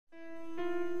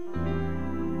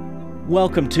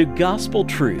Welcome to Gospel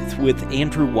Truth with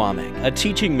Andrew Womack, a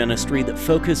teaching ministry that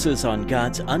focuses on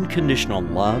God's unconditional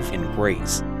love and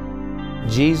grace.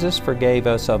 Jesus forgave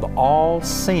us of all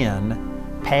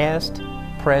sin, past,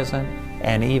 present,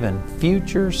 and even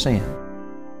future sin.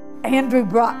 Andrew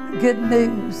brought good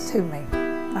news to me.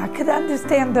 I could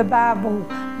understand the Bible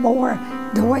more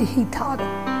the way he taught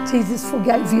it. Jesus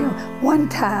forgave you one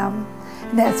time,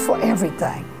 and that's for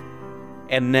everything.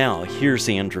 And now, here's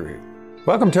Andrew.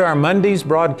 Welcome to our Monday's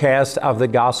broadcast of the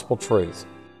Gospel Truth.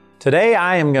 Today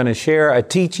I am going to share a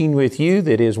teaching with you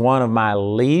that is one of my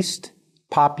least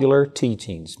popular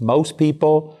teachings. Most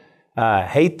people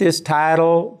hate this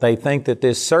title. They think that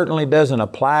this certainly doesn't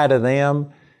apply to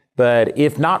them. But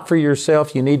if not for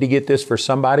yourself, you need to get this for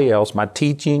somebody else. My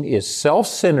teaching is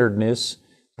Self-Centeredness,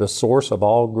 the source of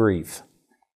all grief.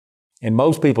 And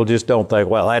most people just don't think,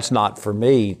 well, that's not for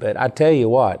me. But I tell you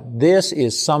what, this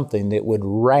is something that would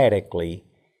radically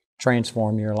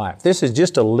transform your life. This is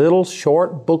just a little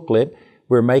short booklet.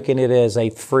 We're making it as a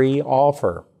free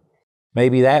offer.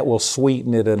 Maybe that will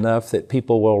sweeten it enough that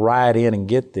people will write in and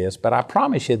get this. But I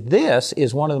promise you, this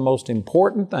is one of the most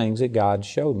important things that God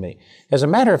showed me. As a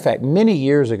matter of fact, many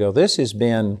years ago, this has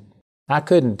been, I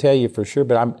couldn't tell you for sure,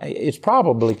 but it's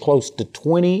probably close to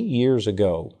 20 years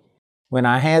ago when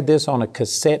I had this on a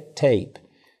cassette tape.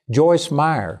 Joyce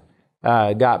Meyer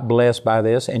got blessed by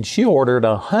this, and she ordered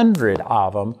 100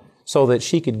 of them so that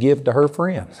she could give to her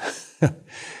friends.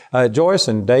 Joyce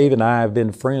and Dave and I have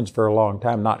been friends for a long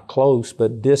time, not close,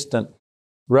 but distant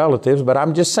relatives. But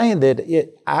I'm just saying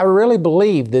that I really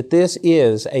believe that this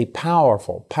is a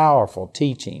powerful, powerful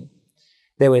teaching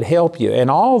that would help you.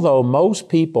 And although most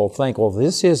people think, well,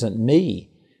 this isn't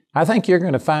me, I think you're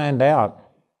going to find out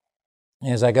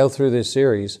as I go through this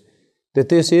series that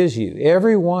this is you.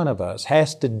 Every one of us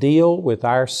has to deal with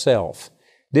ourself.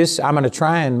 I'm going to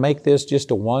try and make this just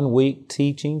a 1-week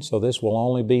teaching, so this will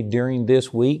only be during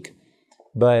this week.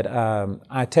 But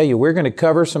I tell you, we're going to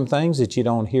cover some things that you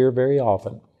don't hear very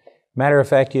often. Matter of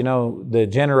fact, you know, the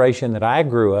generation that I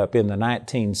grew up in the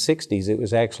 1960s, it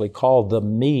was actually called the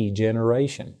me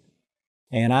generation.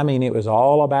 And I mean, it was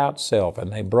all about self,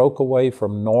 and they broke away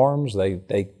from norms. They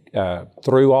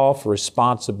threw off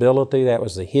responsibility. That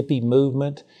was the hippie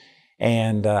movement.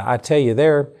 And I tell you,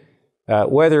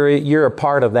 whether you're a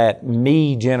part of that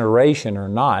me generation or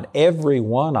not, every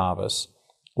one of us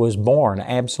was born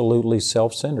absolutely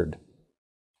self-centered.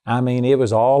 I mean, it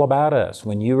was all about us.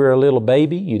 When you were a little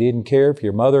baby, you didn't care if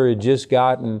your mother had just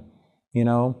gotten,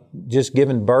 just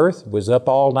given birth, was up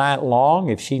all night long.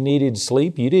 If she needed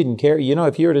sleep, you didn't care. You know,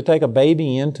 if you were to take a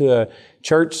baby into a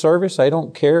church service, they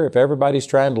don't care if everybody's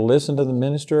trying to listen to the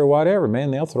minister or whatever.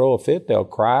 Man, they'll throw a fit, they'll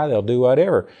cry, they'll do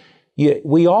whatever.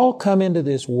 We all come into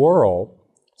this world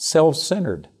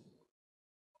self-centered.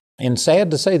 And sad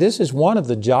to say, this is one of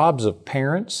the jobs of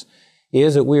parents,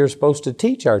 is that we are supposed to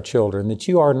teach our children that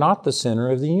you are not the center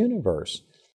of the universe,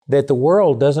 that the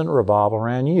world doesn't revolve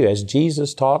around you. As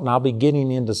Jesus taught, and I'll be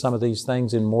getting into some of these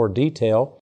things in more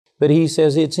detail, but He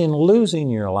says it's in losing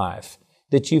your life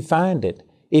that you find it.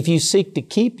 If you seek to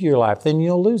keep your life, then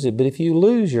you'll lose it. But if you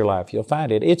lose your life, you'll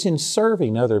find it. It's in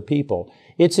serving other people.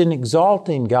 It's in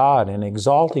exalting God and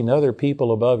exalting other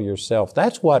people above yourself.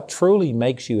 That's what truly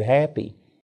makes you happy.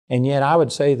 And yet I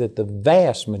would say that the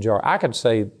vast majority, I could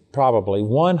say probably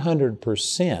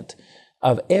 100%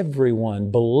 of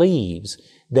everyone believes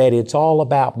that it's all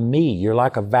about me. You're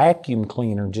like a vacuum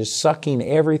cleaner, just sucking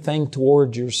everything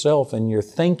towards yourself, and you're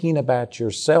thinking about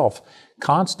yourself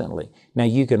constantly. Now,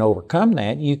 you can overcome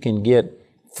that. You can get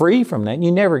free from that.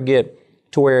 You never get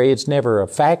to where it's never a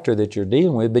factor that you're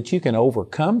dealing with, but you can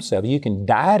overcome self. You can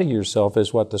die to yourself,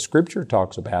 is what the Scripture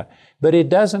talks about. But it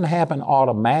doesn't happen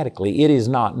automatically. It is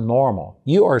not normal.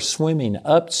 You are swimming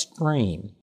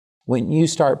upstream when you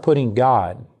start putting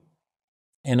God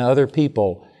and other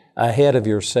people ahead of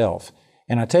yourself.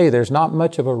 And I tell you, there's not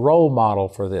much of a role model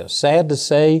for this. Sad to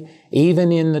say,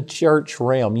 even in the church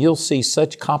realm, you'll see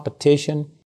such competition.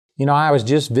 You know, I was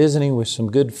just visiting with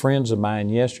some good friends of mine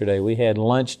yesterday. We had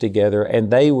lunch together, and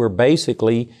they were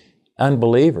basically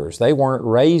unbelievers. They weren't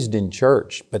raised in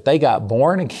church, but they got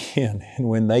born again. And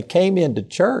when they came into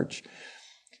church,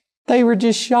 they were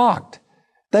just shocked.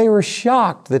 They were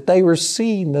shocked that they were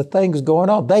seeing the things going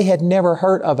on. They had never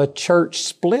heard of a church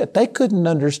split. They couldn't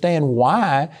understand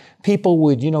why people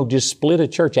would, just split a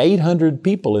church. 800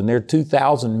 people in their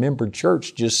 2,000 member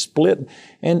church just split.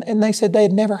 And they said they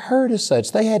had never heard of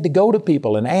such. They had to go to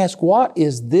people and ask, what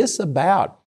is this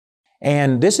about?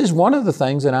 And this is one of the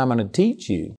things that I'm going to teach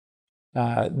you,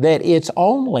 that it's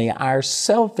only our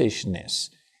selfishness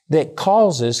that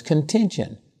causes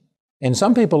contention. And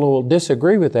some people will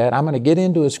disagree with that. I'm going to get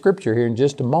into a scripture here in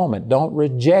just a moment. Don't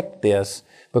reject this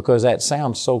because that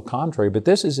sounds so contrary, but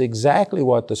this is exactly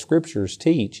what the scriptures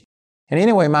teach. And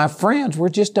anyway, my friends were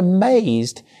just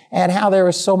amazed at how there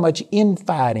was so much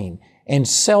infighting and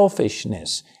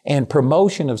selfishness and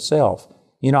promotion of self.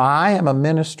 You know, I am a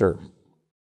minister.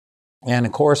 And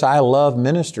of course, I love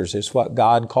ministers. It's what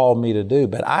God called me to do.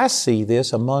 But I see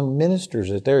this among ministers,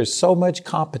 that there is so much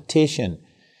competition.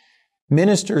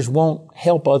 Ministers won't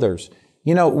help others.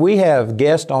 You know, we have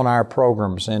guests on our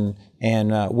programs and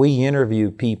we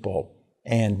interview people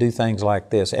and do things like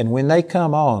this. And when they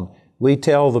come on, we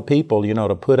tell the people, you know,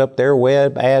 to put up their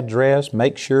web address,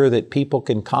 make sure that people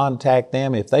can contact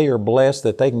them. If they are blessed,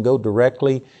 that they can go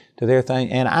directly to their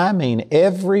thing. And I mean,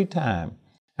 every time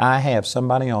I have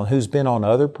somebody on who's been on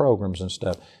other programs and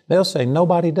stuff, they'll say,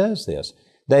 nobody does this.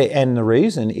 And the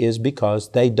reason is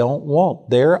because they don't want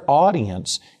their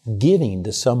audience giving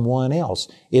to someone else.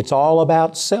 It's all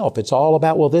about self. It's all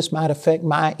about, well, this might affect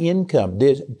my income.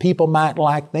 People might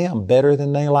like them better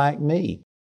than they like me.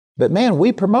 But man,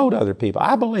 we promote other people.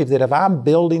 I believe that if I'm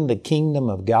building the kingdom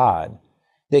of God,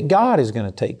 that God is going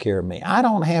to take care of me. I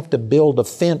don't have to build a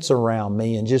fence around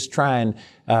me and just try and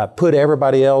put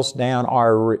everybody else down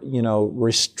or, you know,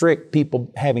 restrict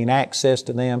people having access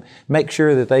to them, make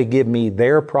sure that they give me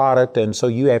their product, and so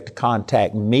you have to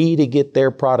contact me to get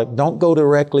their product. Don't go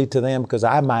directly to them because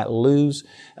I might lose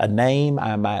a name,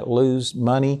 I might lose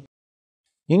money.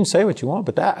 You can say what you want,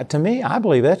 but to me, I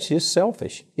believe that's just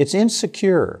selfish. It's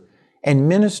insecure, and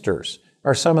ministers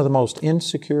are some of the most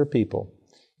insecure people.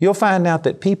 You'll find out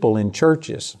that people in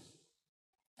churches,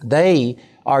 they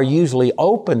are usually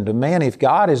open to, man, if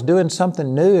God is doing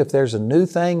something new, if there's a new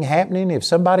thing happening, if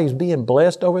somebody's being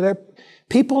blessed over there,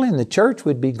 people in the church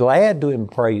would be glad to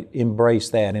embrace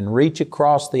that and reach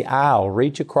across the aisle,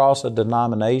 reach across a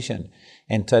denomination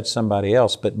and touch somebody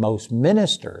else. But most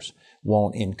ministers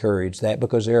won't encourage that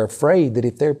because they're afraid that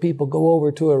if their people go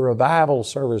over to a revival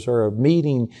service or a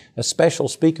meeting, a special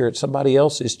speaker at somebody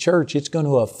else's church, it's going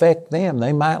to affect them.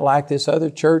 They might like this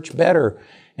other church better.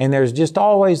 And there's just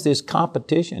always this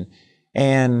competition.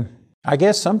 And I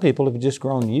guess some people have just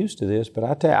grown used to this, but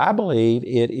I tell you, I believe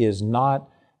it is not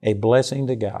a blessing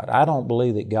to God. I don't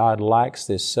believe that God likes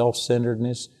this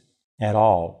self-centeredness at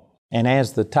all. And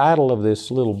as the title of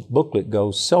this little booklet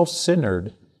goes,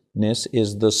 self-centeredness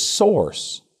is the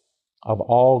source of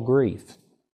all grief.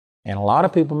 And a lot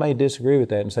of people may disagree with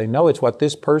that and say, no, it's what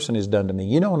this person has done to me.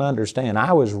 You don't understand.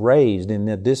 I was raised in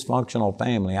a dysfunctional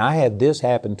family. I had this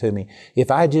happen to me. If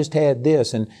I just had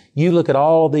this, and you look at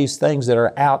all of these things that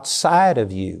are outside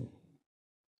of you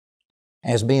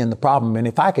as being the problem. And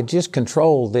if I could just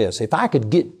control this, if I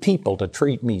could get people to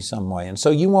treat me some way. And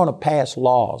so you want to pass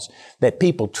laws that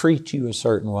people treat you a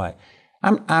certain way.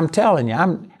 I'm telling you,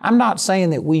 I'm not saying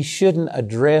that we shouldn't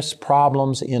address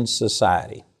problems in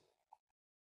society.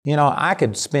 You know, I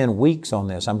could spend weeks on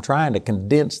this. I'm trying to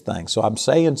condense things. So I'm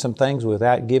saying some things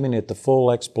without giving it the full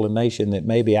explanation that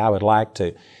maybe I would like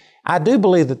to. I do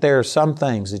believe that there are some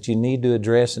things that you need to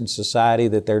address in society,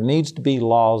 that there needs to be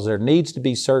laws, there needs to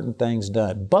be certain things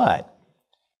done. But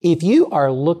if you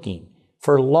are looking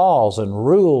for laws and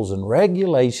rules and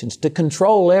regulations to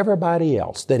control everybody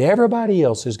else, that everybody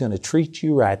else is going to treat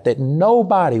you right, that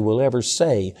nobody will ever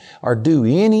say or do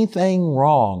anything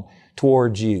wrong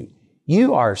towards you,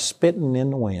 you are spitting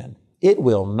in the wind. It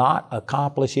will not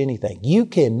accomplish anything. You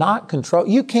cannot control,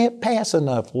 you can't pass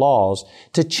enough laws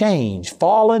to change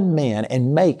fallen men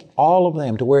and make all of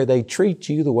them to where they treat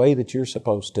you the way that you're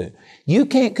supposed to. You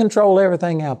can't control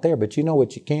everything out there, but you know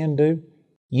what you can do?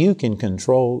 You can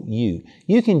control you.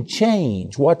 You can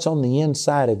change what's on the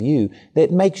inside of you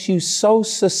that makes you so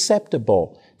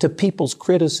susceptible to people's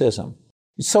criticism,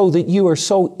 so that you are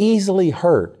so easily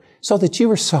hurt, so that you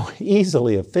are so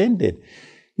easily offended.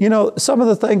 You know, some of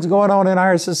the things going on in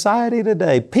our society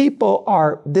today, people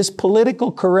are this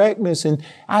political correctness, and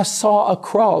I saw a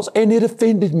cross and it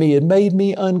offended me. It made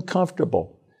me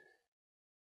uncomfortable.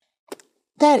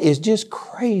 That is just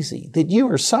crazy that you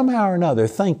are somehow or another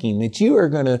thinking that you are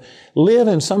going to live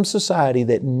in some society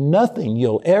that nothing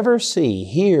you'll ever see,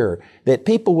 hear, that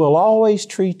people will always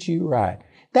treat you right.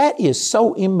 That is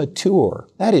so immature.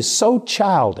 That is so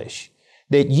childish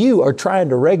that you are trying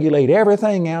to regulate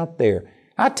everything out there.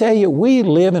 I tell you, we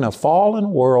live in a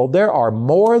fallen world. There are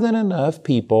more than enough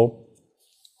people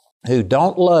who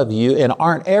don't love you and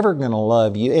aren't ever going to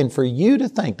love you. And for you to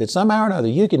think that somehow or another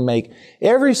you can make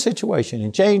every situation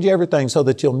and change everything so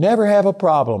that you'll never have a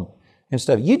problem and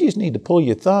stuff, you just need to pull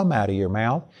your thumb out of your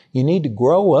mouth. You need to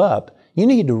grow up You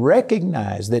need to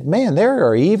recognize that, man, there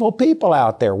are evil people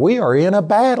out there. We are in a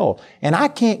battle. And I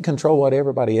can't control what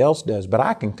everybody else does, but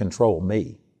I can control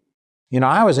me. You know,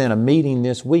 I was in a meeting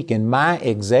this week and my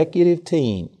executive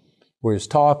team was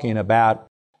talking about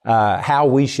how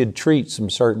we should treat some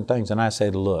certain things. And I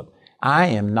said, look, I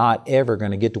am not ever going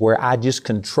to get to where I just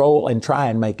control and try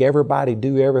and make everybody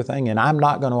do everything. And I'm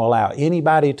not going to allow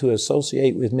anybody to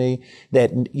associate with me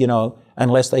that, you know,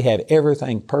 unless they have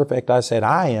everything perfect. I said,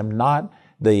 I am not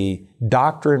the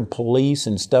doctrine police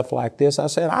and stuff like this. I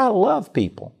said, I love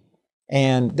people.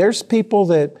 And there's people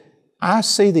that I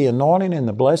see the anointing and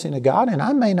the blessing of God, and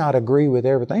I may not agree with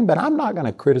everything, but I'm not going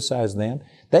to criticize them.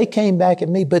 They came back at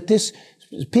me, but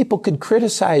people could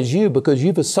criticize you because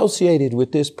you've associated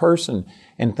with this person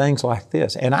and things like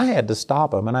this. And I had to stop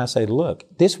them and I said, look,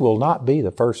 this will not be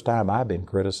the first time I've been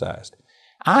criticized.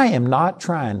 I am not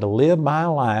trying to live my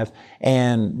life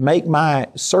and make my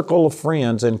circle of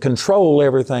friends and control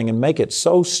everything and make it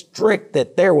so strict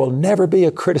that there will never be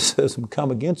a criticism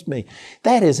come against me.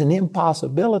 That is an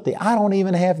impossibility. I don't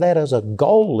even have that as a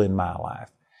goal in my life.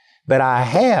 But I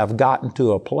have gotten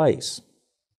to a place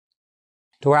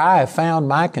to where I have found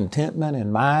my contentment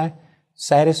and my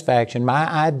satisfaction,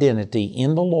 my identity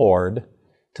in the Lord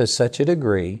to such a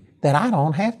degree that I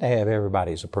don't have to have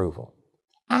everybody's approval.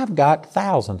 I've got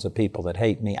thousands of people that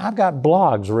hate me. I've got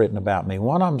blogs written about me.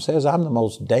 One of them says I'm the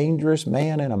most dangerous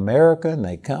man in America, and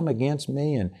they come against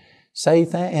me and say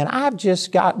things. And I've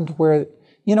just gotten to where,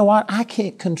 you know what, I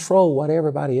can't control what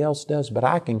everybody else does, but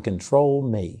I can control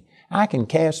me. I can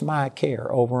cast my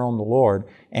care over on the Lord,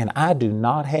 and I do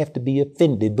not have to be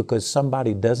offended because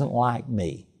somebody doesn't like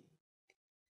me.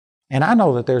 And I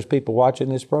know that there's people watching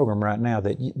this program right now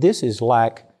that this is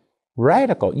like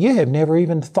radical. You have never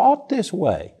even thought this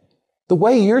way. The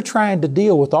way you're trying to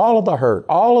deal with all of the hurt,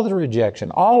 all of the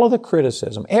rejection, all of the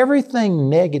criticism, everything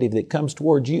negative that comes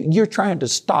towards you, you're trying to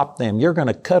stop them. You're going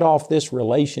to cut off this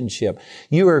relationship.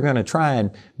 You are going to try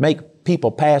and make people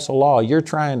pass a law. You're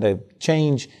trying to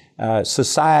change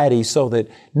society so that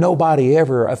nobody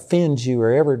ever offends you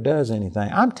or ever does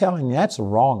anything. I'm telling you, that's the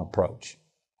wrong approach.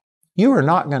 You are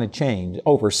not going to change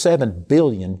over 7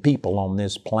 billion people on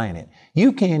this planet.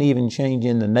 You can't even change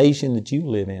in the nation that you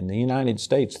live in, the United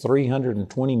States,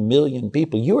 320 million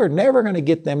people. You are never going to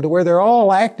get them to where they're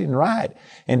all acting right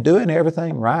and doing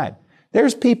everything right.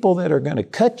 There's people that are going to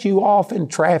cut you off in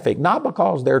traffic, not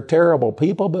because they're terrible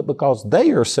people, but because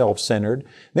they are self-centered.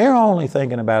 They're only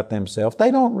thinking about themselves.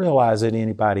 They don't realize that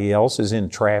anybody else is in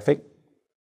traffic.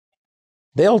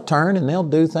 They'll turn and they'll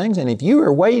do things. And if you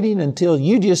are waiting until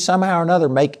you just somehow or another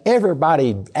make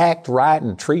everybody act right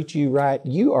and treat you right,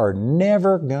 you are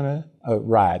never going to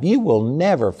arrive. You will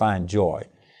never find joy.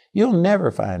 You'll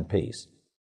never find peace.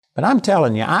 But I'm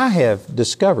telling you, I have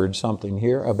discovered something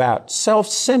here about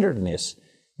self-centeredness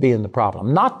being the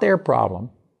problem. Not their problem,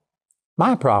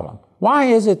 my problem. Why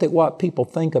is it that what people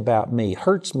think about me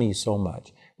hurts me so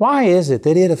much? Why is it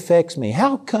that it affects me?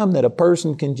 How come that a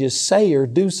person can just say or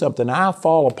do something and I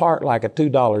fall apart like a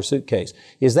 $2 suitcase?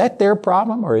 Is that their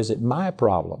problem or is it my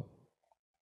problem?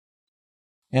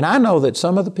 And I know that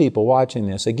some of the people watching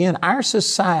this, again, our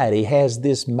society has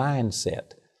this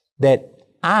mindset that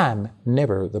I'm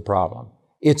never the problem.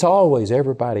 It's always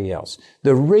everybody else.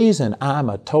 The reason I'm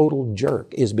a total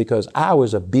jerk is because I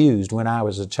was abused when I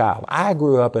was a child. I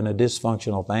grew up in a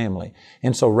dysfunctional family.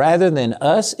 And so rather than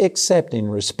us accepting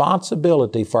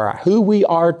responsibility for who we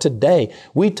are today,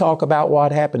 we talk about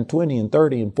what happened 20 and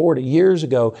 30 and 40 years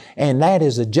ago, and that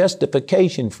is a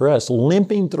justification for us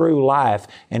limping through life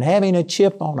and having a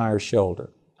chip on our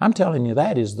shoulder. I'm telling you,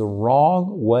 that is the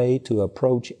wrong way to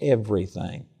approach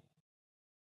everything.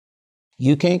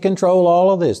 You can't control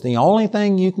all of this. The only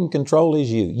thing you can control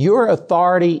is you. Your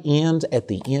authority ends at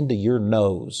the end of your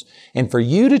nose. And for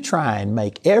you to try and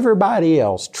make everybody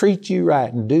else treat you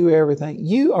right and do everything,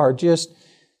 you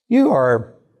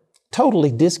are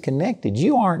totally disconnected.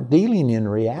 You aren't dealing in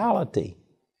reality.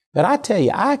 But I tell you,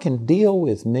 I can deal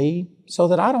with me so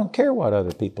that I don't care what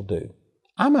other people do.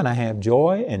 I'm going to have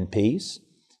joy and peace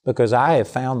because I have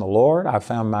found the Lord. I've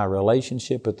found my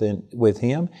relationship with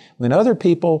Him. When other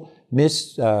people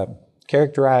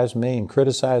mischaracterize me and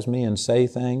criticize me and say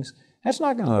things, that's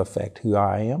not going to affect who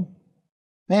I am.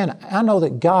 Man, I know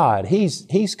that God,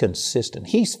 He's consistent.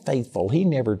 He's faithful. He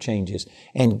never changes.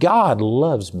 And God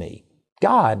loves me.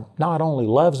 God not only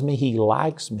loves me, He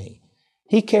likes me.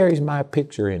 He carries my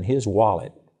picture in His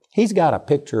wallet. He's got a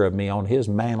picture of me on His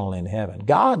mantle in heaven.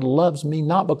 God loves me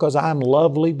not because I'm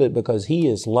lovely, but because He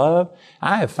is love.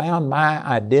 I have found my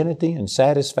identity and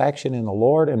satisfaction in the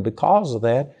Lord, and because of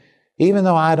that, Even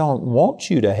though I don't want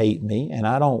you to hate me and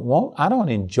I don't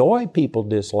enjoy people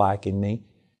disliking me,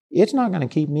 it's not going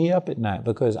to keep me up at night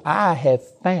because I have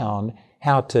found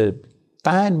how to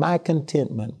find my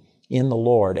contentment in the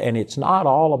Lord. And it's not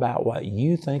all about what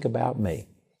you think about me.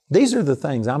 These are the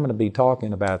things I'm going to be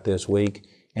talking about this week.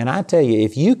 And I tell you,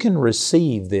 if you can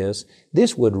receive this,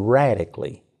 this would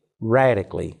radically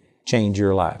change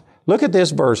your life. Look at this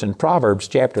verse in Proverbs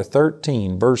chapter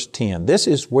 13, verse 10. This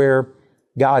is where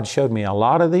God showed me a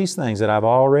lot of these things that I've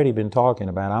already been talking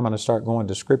about. I'm going to start going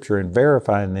to Scripture and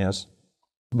verifying this.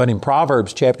 But in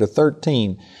Proverbs chapter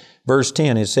 13, verse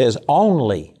 10, it says,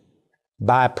 "Only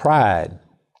by pride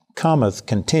cometh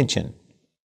contention,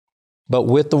 but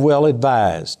with the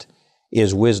well-advised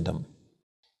is wisdom."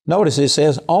 Notice it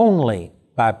says, only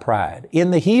by pride.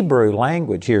 In the Hebrew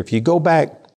language here, if you go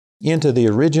back into the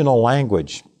original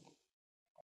language,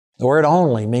 the word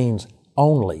only means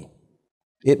only.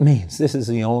 It means this is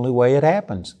the only way it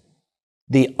happens.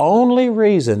 The only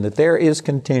reason that there is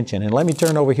contention, and let me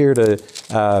turn over here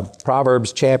to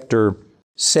Proverbs chapter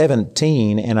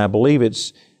 17, and I believe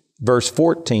it's verse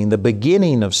 14. "The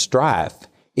beginning of strife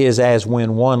is as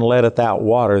when one letteth out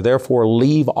water. Therefore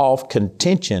leave off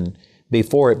contention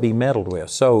before it be meddled with."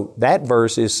 So that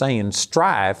verse is saying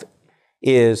strife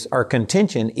or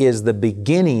contention is the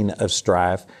beginning of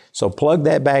strife. So plug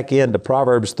that back into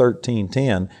Proverbs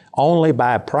 13:10. Only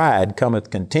by pride cometh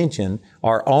contention,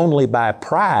 or only by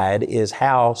pride is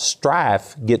how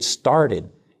strife gets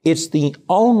started. It's the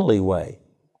only way.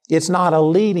 It's not a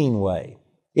leading way.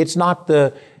 It's not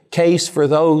the case for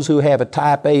those who have a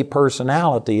type A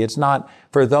personality. It's not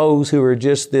for those who are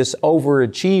just this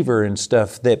overachiever and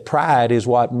stuff, that pride is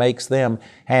what makes them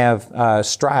have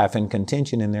strife and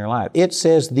contention in their life. It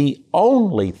says the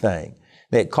only thing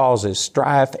that causes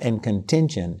strife and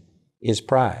contention is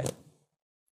pride.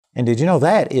 And did you know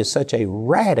that is such a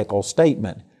radical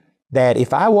statement that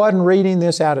if I wasn't reading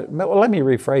this let me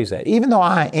rephrase that. Even though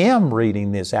I am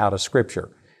reading this out of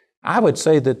Scripture, I would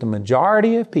say that the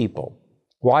majority of people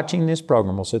watching this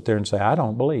program will sit there and say, I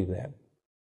don't believe that.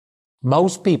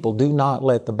 Most people do not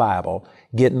let the Bible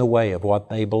get in the way of what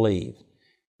they believe.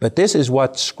 But this is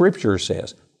what Scripture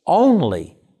says.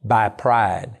 Only by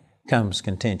pride comes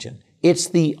contention. It's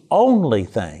the only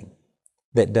thing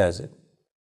that does it.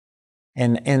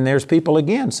 And there's people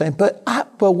again saying, but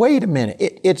wait a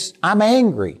minute, I'm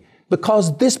angry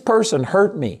because this person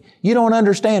hurt me. You don't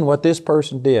understand what this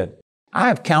person did. I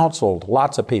have counseled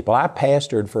lots of people. I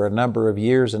pastored for a number of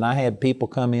years and I had people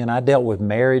come in. I dealt with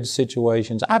marriage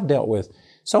situations. I've dealt with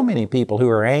so many people who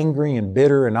are angry and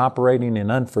bitter and operating in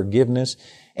unforgiveness.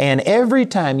 And every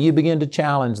time you begin to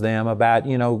challenge them about,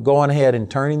 going ahead and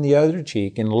turning the other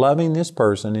cheek and loving this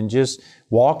person and just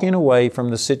walking away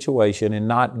from the situation and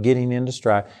not getting into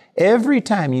strife, every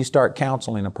time you start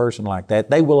counseling a person like that,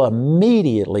 they will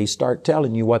immediately start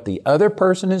telling you what the other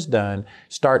person has done,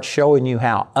 start showing you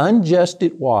how unjust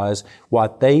it was,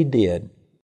 what they did.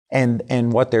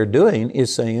 And what they're doing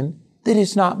is saying that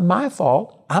it's not my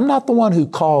fault. I'm not the one who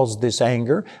caused this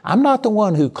anger. I'm not the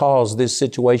one who caused this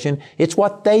situation. It's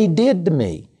what they did to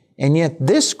me. And yet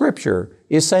this Scripture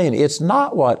is saying it's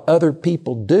not what other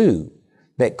people do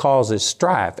that causes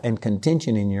strife and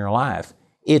contention in your life.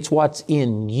 It's what's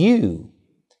in you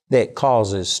that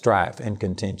causes strife and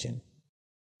contention.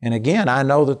 And again, I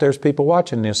know that there's people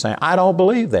watching this saying, I don't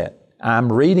believe that.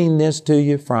 I'm reading this to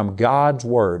you from God's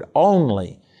Word.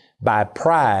 Only by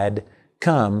pride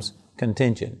comes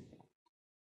contention.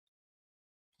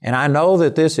 And I know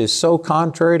that this is so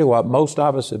contrary to what most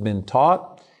of us have been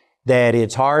taught that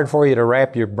it's hard for you to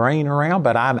wrap your brain around,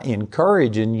 but I'm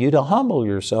encouraging you to humble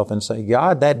yourself and say,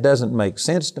 God, that doesn't make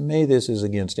sense to me. This is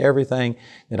against everything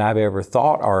that I've ever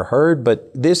thought or heard,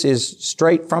 but this is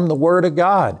straight from the Word of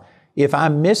God. If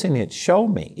I'm missing it, show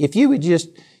me. If you would just,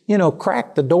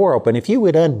 crack the door open, if you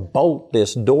would unbolt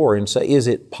this door and say, is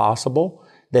it possible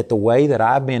that the way that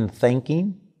I've been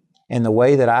thinking and the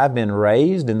way that I've been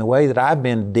raised and the way that I've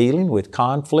been dealing with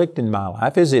conflict in my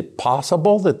life, is it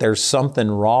possible that there's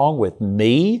something wrong with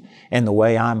me and the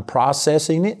way I'm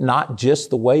processing it, not just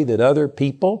the way that other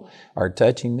people are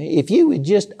touching me? If you would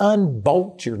just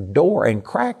unbolt your door and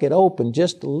crack it open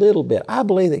just a little bit, I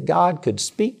believe that God could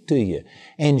speak to you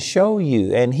and show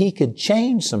you, and He could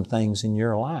change some things in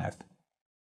your life.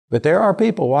 But there are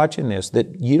people watching this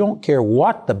that you don't care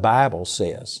what the Bible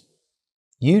says.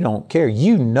 You don't care.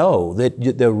 You know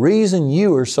that the reason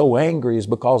you are so angry is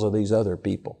because of these other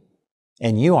people.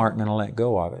 And you aren't going to let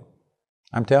go of it.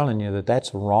 I'm telling you that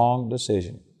that's a wrong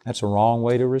decision. That's a wrong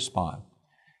way to respond.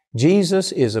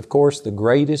 Jesus is, of course, the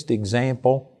greatest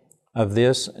example of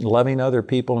this, loving other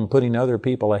people and putting other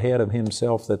people ahead of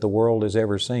Himself that the world has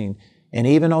ever seen. And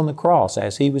even on the cross,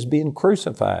 as He was being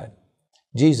crucified,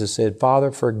 Jesus said,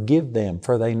 Father, forgive them,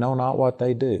 for they know not what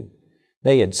they do.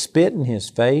 They had spit in His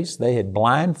face. They had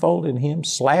blindfolded Him,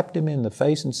 slapped Him in the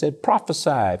face and said, prophesy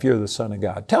if you're the Son of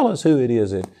God. Tell us who it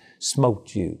is that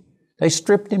smote you. They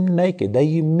stripped Him naked. They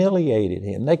humiliated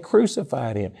Him. They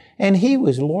crucified Him. And He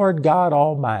was Lord God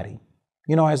Almighty.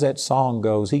 You know, as that song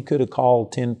goes, He could have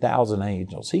called 10,000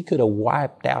 angels. He could have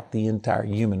wiped out the entire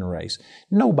human race.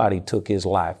 Nobody took His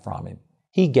life from Him.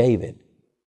 He gave it.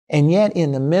 And yet,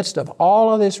 in the midst of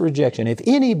all of this rejection, if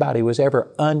anybody was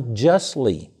ever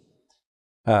unjustly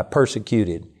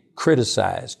persecuted,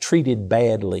 criticized, treated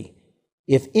badly,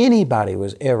 if anybody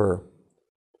was ever,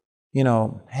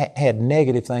 had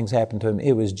negative things happen to Him,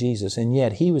 it was Jesus. And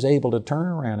yet He was able to turn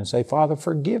around and say, Father,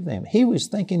 forgive them. He was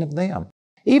thinking of them.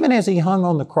 Even as He hung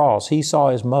on the cross, He saw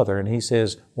His mother and He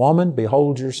says, woman,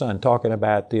 behold your son, talking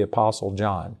about the Apostle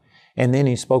John. And then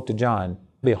He spoke to John,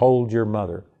 behold your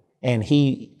mother. And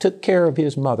He took care of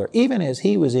His mother. Even as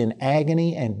He was in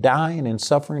agony and dying and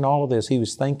suffering all of this, He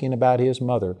was thinking about His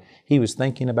mother. He was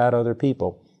thinking about other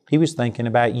people. He was thinking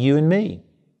about you and me.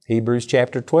 Hebrews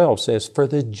chapter 12 says, for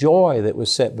the joy that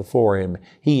was set before Him,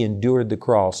 He endured the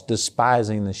cross,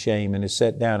 despising the shame, and is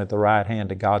set down at the right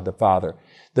hand of God the Father.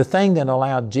 The thing that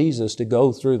allowed Jesus to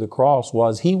go through the cross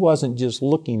was He wasn't just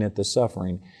looking at the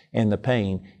suffering and the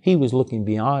pain. He was looking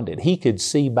beyond it. He could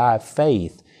see by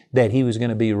faith that He was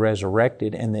going to be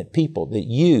resurrected and that people, that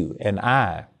you and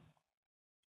I,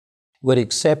 would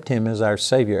accept Him as our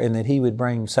Savior and that He would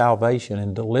bring salvation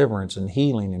and deliverance and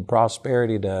healing and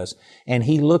prosperity to us. And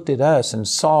He looked at us and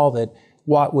saw that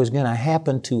what was going to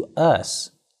happen to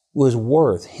us was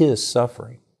worth His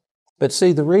suffering. But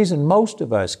see, the reason most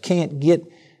of us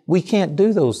we can't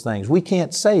do those things. We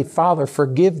can't say, Father,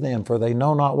 forgive them, for they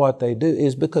know not what they do,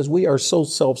 is because we are so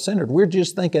self-centered. We're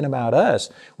just thinking about us.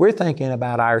 We're thinking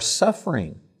about our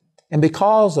suffering. And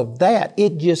because of that,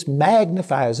 it just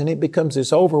magnifies and it becomes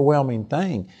this overwhelming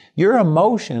thing. Your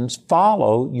emotions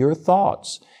follow your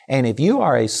thoughts. And if you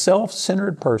are a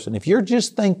self-centered person, if you're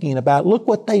just thinking about, look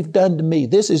what they've done to me,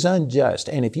 this is unjust,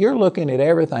 and if you're looking at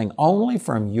everything only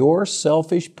from your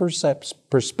selfish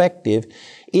perspective,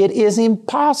 it is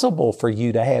impossible for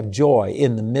you to have joy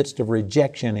in the midst of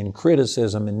rejection and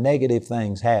criticism and negative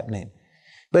things happening.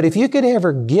 But if you could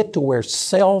ever get to where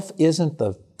self isn't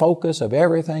the focus of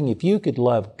everything, if you could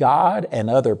love God and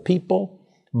other people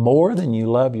more than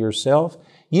you love yourself,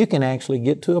 you can actually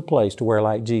get to a place to where,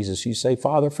 like Jesus, you say,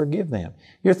 Father, forgive them.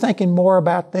 You're thinking more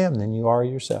about them than you are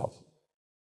yourself.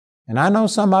 And I know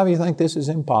some of you think this is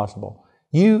impossible.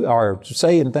 You are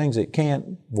saying things that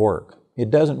can't work. It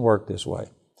doesn't work this way.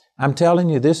 I'm telling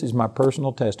you, this is my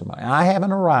personal testimony. I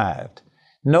haven't arrived.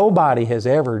 Nobody has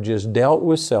ever just dealt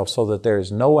with self so that there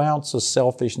is no ounce of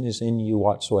selfishness in you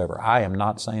whatsoever. I am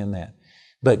not saying that.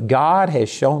 But God has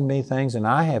shown me things, and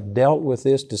I have dealt with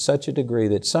this to such a degree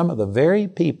that some of the very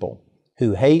people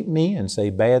who hate me and say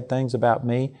bad things about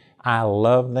me, I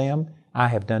love them. I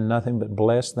have done nothing but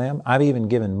bless them. I've even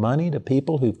given money to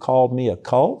people who've called me a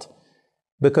cult,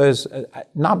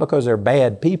 not because they're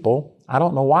bad people. I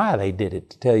don't know why they did it,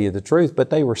 to tell you the truth,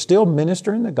 but they were still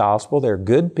ministering the gospel. They're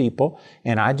good people,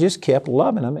 and I just kept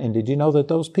loving them. And did you know that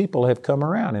those people have come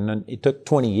around? And it took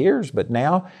 20 years, but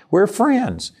now we're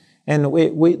friends. And we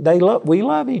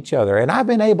love each other. And I've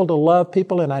been able to love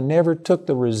people, and I never took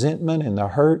the resentment and the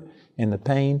hurt and the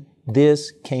pain.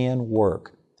 This can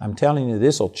work. I'm telling you,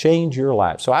 this will change your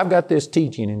life. So I've got this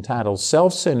teaching entitled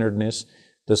Self-Centeredness,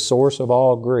 the Source of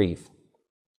All Grief.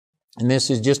 And this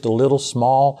is just a little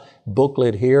small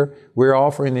booklet here. We're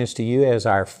offering this to you as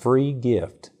our free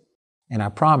gift. And I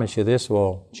promise you, this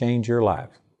will change your life.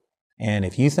 And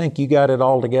if you think you got it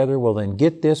all together, well, then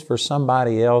get this for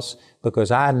somebody else,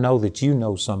 because I know that you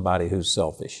know somebody who's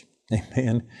selfish.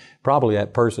 Amen. Probably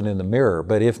that person in the mirror.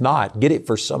 But if not, get it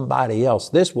for somebody else.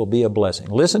 This will be a blessing.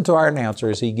 Listen to our announcer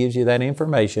as he gives you that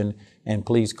information, and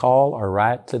please call or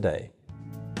write today.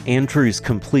 Andrew's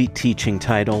complete teaching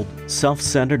titled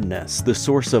Self-Centeredness, the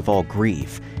Source of All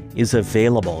Grief is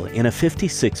available in a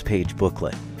 56-page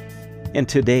booklet. And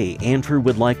today, Andrew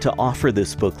would like to offer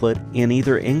this booklet in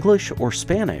either English or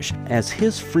Spanish as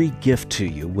his free gift to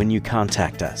you when you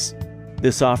contact us.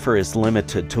 This offer is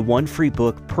limited to one free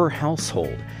book per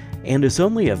household and is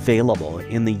only available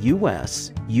in the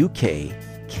US, UK,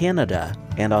 Canada,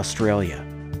 and Australia.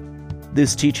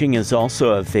 This teaching is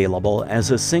also available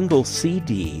as a single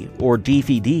CD or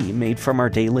DVD made from our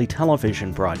daily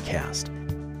television broadcast.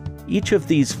 Each of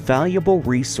these valuable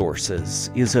resources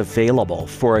is available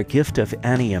for a gift of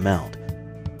any amount.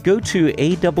 Go to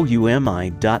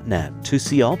awmi.net to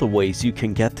see all the ways you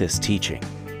can get this teaching.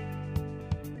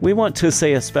 We want to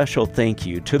say a special thank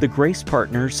you to the Grace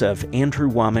Partners of Andrew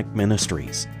Womack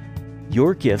Ministries.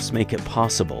 Your gifts make it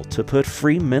possible to put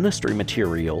free ministry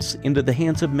materials into the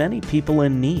hands of many people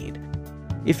in need.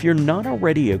 If you're not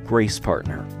already a Grace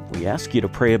Partner, we ask you to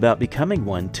pray about becoming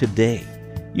one today.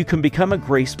 You can become a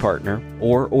Grace Partner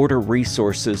or order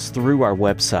resources through our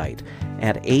website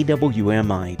at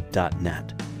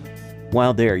awmi.net.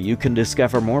 While there, you can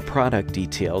discover more product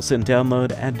details and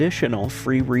download additional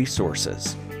free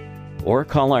resources. Or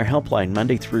call our helpline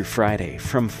Monday through Friday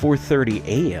from 4:30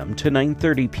 a.m. to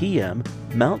 9:30 p.m.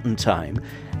 Mountain Time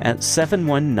at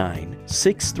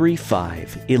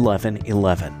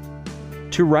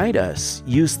 719-635-1111. To write us,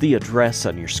 use the address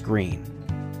on your screen.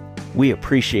 We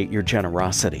appreciate your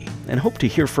generosity and hope to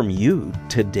hear from you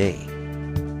today.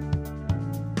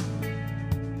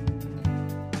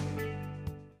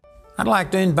 I'd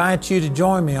like to invite you to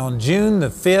join me on June the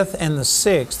 5th and the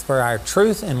 6th for our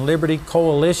Truth and Liberty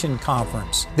Coalition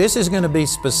Conference. This is going to be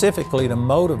specifically to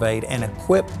motivate and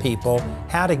equip people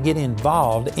how to get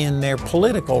involved in their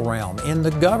political realm, in the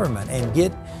government, and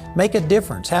make a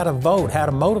difference, how to vote, how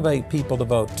to motivate people to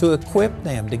vote, to equip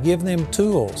them, to give them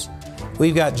tools.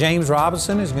 We've got James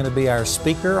Robinson is going to be our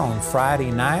speaker on Friday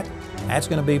night. That's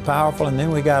going to be powerful. And then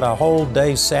we got a whole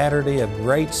day Saturday of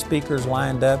great speakers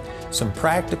lined up, some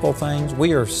practical things.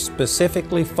 We are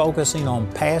specifically focusing on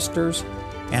pastors,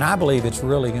 and I believe it's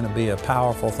really going to be a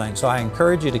powerful thing. So I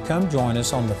encourage you to come join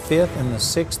us on the 5th and the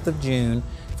 6th of June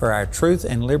for our Truth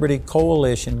and Liberty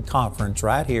Coalition Conference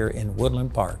right here in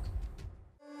Woodland Park.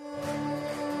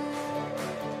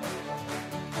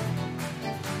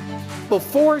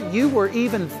 Before you were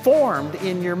even formed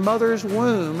in your mother's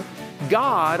womb,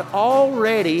 God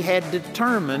already had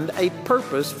determined a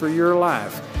purpose for your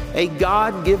life, a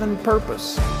God-given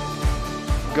purpose.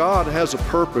 God has a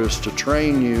purpose to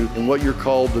train you in what you're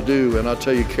called to do, and I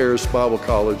tell you, Charis Bible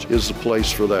College is the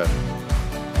place for that.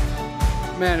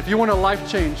 Man, if you want a life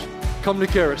change, come to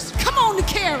Charis. Come on to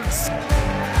Charis!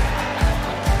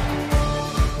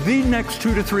 The next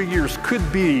 2 to 3 years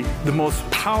could be the most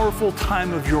powerful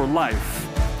time of your life.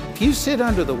 If you sit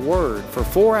under the Word for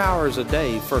 4 hours a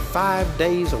day, for 5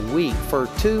 days a week, for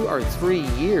 2 or 3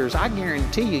 years, I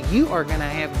guarantee you, you are going to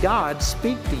have God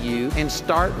speak to you and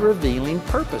start revealing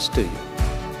purpose to you.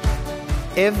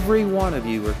 Every one of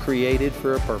you are created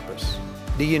for a purpose.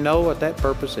 Do you know what that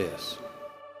purpose is?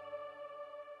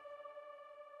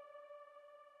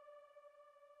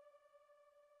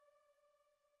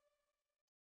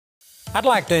 I'd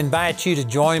like to invite you to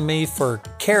join me for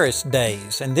Charis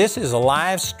Days, and this is a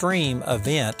live stream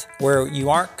event where you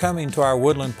aren't coming to our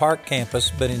Woodland Park campus,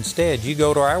 but instead you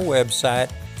go to our website,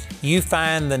 you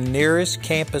find the nearest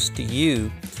campus to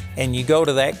you, and you go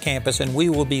to that campus, and we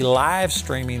will be live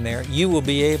streaming there. You will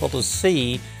be able to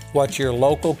see what your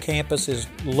local campuses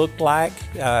look like.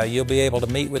 You'll be able to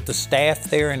meet with the staff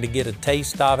there and to get a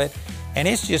taste of it. And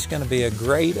it's just going to be a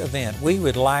great event. We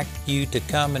would like you to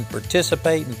come and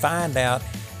participate and find out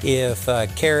if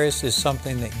Charis is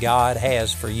something that God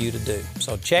has for you to do.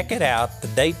 So check it out. The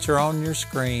dates are on your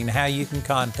screen, how you can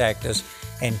contact us,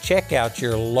 and check out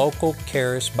your local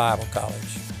Charis Bible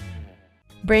College.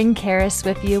 Bring Charis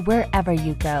with you wherever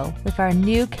you go with our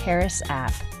new Charis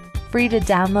app. Free to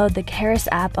download, the Charis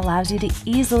app allows you to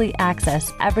easily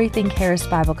access everything Charis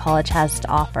Bible College has to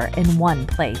offer in one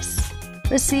place.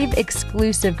 Receive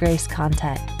exclusive Grace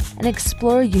content and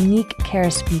explore unique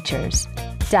Charis features.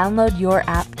 Download your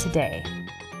app today.